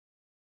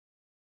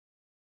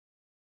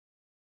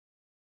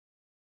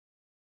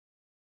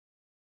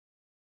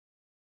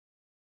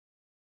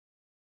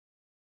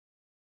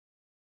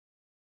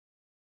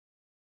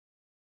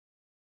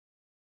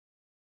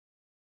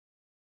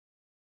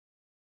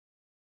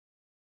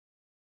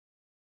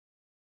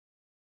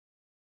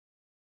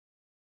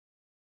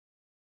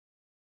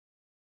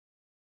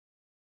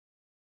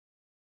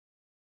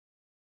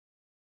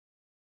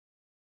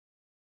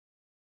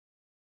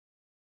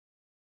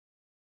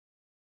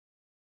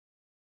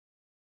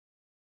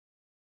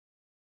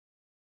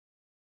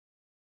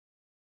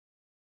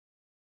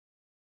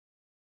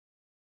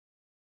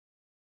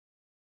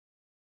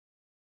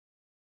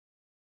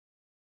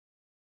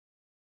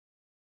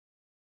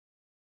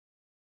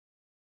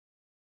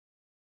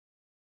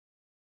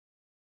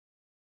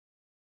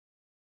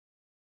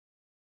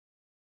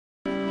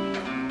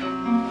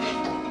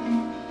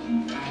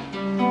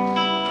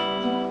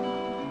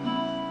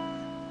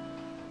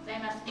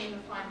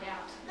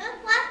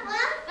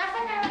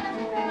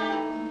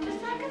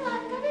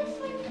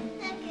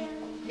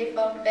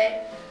Kippenberger.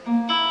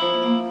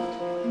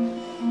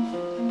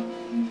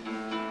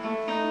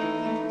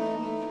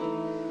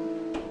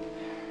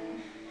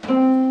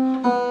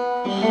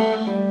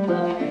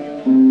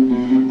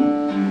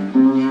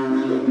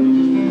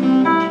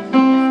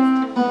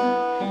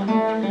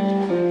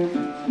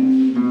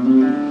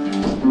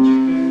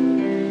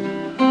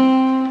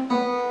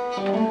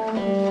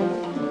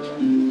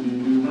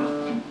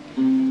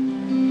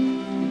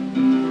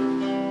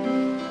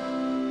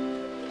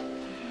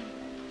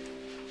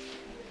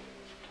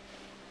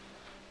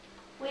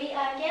 We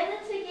are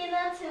gathered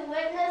together to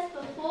witness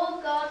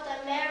before God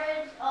the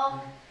marriage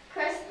of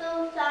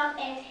Crystal Thumb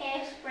and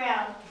Hash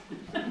Brown.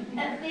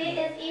 If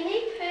there is any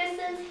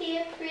persons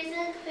here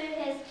present who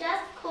has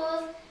just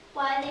cause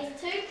why these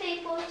two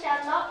people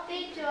shall not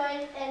be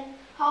joined in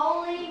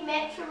holy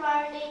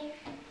matrimony,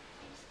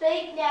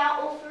 speak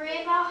now or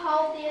forever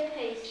hold their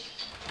peace.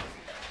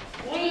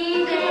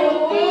 We do,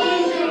 we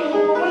do,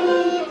 we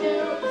do.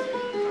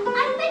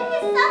 I think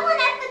there's someone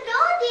at the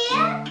door,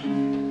 dear.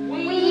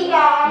 We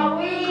are,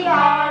 we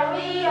are,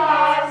 we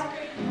are.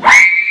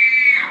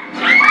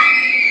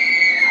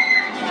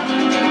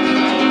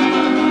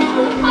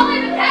 I'll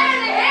leave a cat in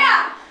the hair.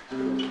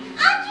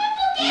 Aren't you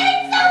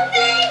forgetting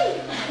something?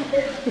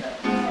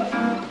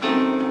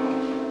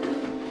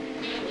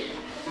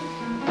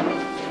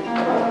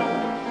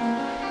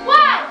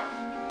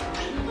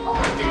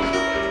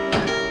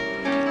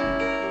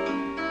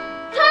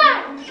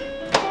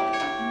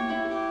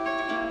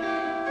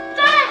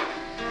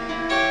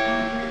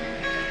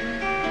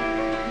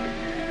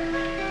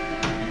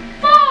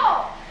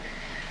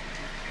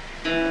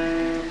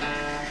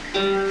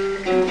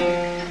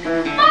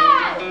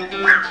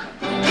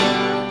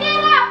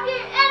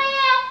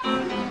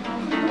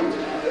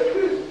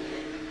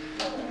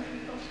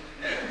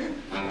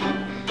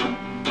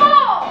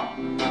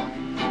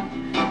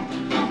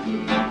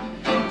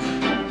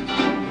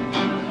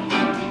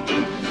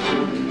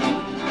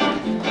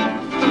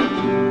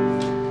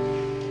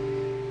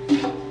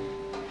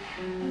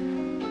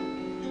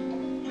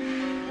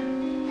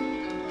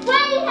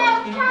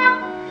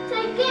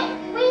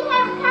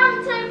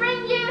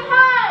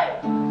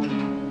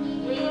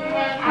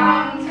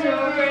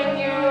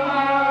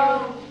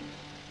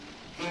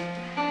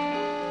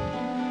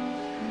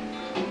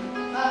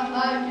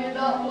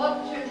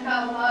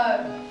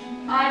 One,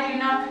 I do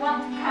not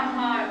want to come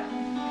home.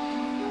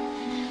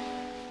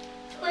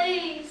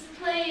 Please,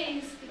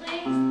 please,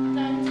 please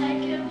don't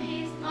take him.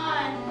 He's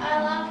mine.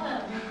 I love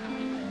him.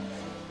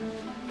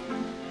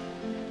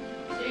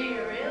 Do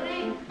you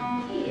really?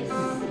 Yes.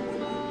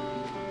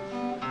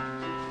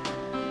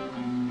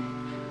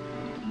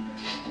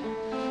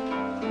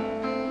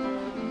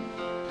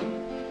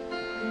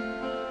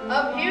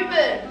 I'm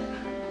human.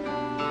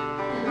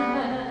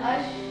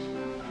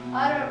 I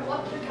don't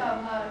want to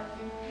come home.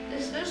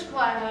 Is this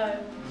my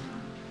home?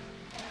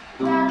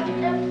 Well,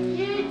 if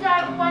you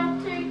don't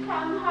want to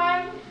come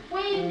home,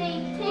 we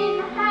need 10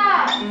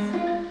 hearts.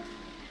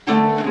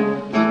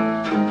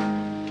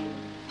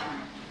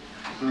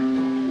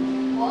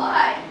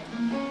 Why?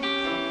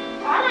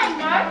 I don't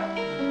know.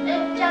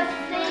 It just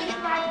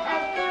seemed like a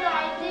good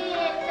idea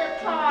at the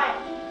time.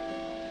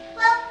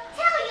 Well,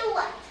 tell you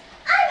what.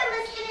 I'm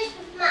almost finished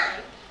with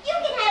mine. You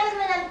can have it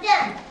when I'm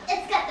done.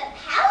 It's got the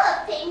power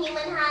of 10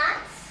 human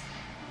hearts.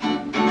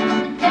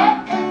 That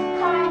is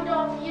kind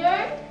of you.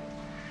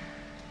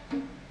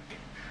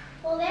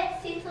 Well,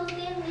 that settles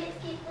them. Let's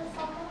get this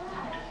on the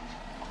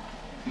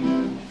road.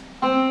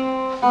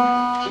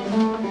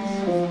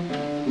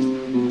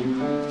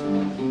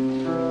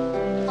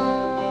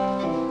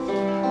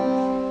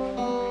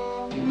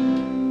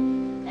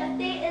 If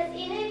there is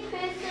any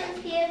persons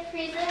here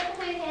present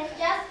who has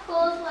just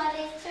caused why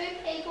these two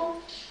people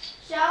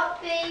shall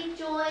be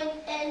joined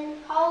in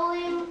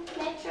holy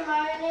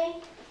matrimony,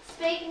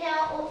 speak now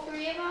or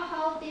forever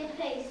hold their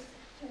peace.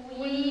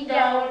 We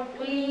don't,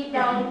 we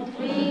don't,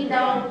 we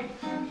don't.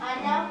 I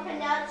now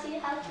pronounce you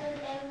husband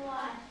and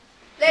wife.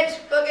 Let's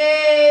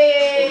boogie!